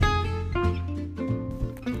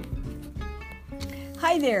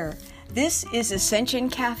Hi there, this is Ascension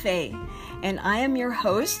Cafe, and I am your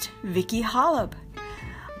host, Vicki Hollub.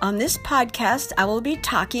 On this podcast, I will be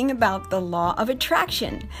talking about the law of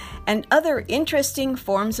attraction and other interesting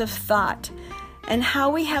forms of thought, and how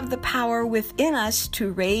we have the power within us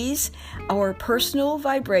to raise our personal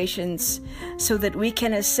vibrations so that we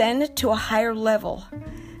can ascend to a higher level,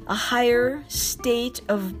 a higher state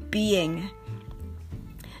of being.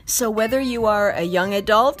 So whether you are a young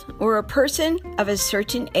adult or a person of a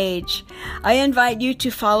certain age, I invite you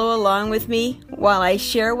to follow along with me while I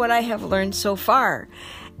share what I have learned so far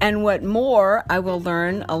and what more I will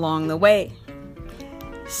learn along the way.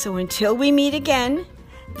 So until we meet again,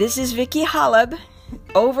 this is Vicki Hollub,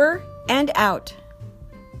 over and out.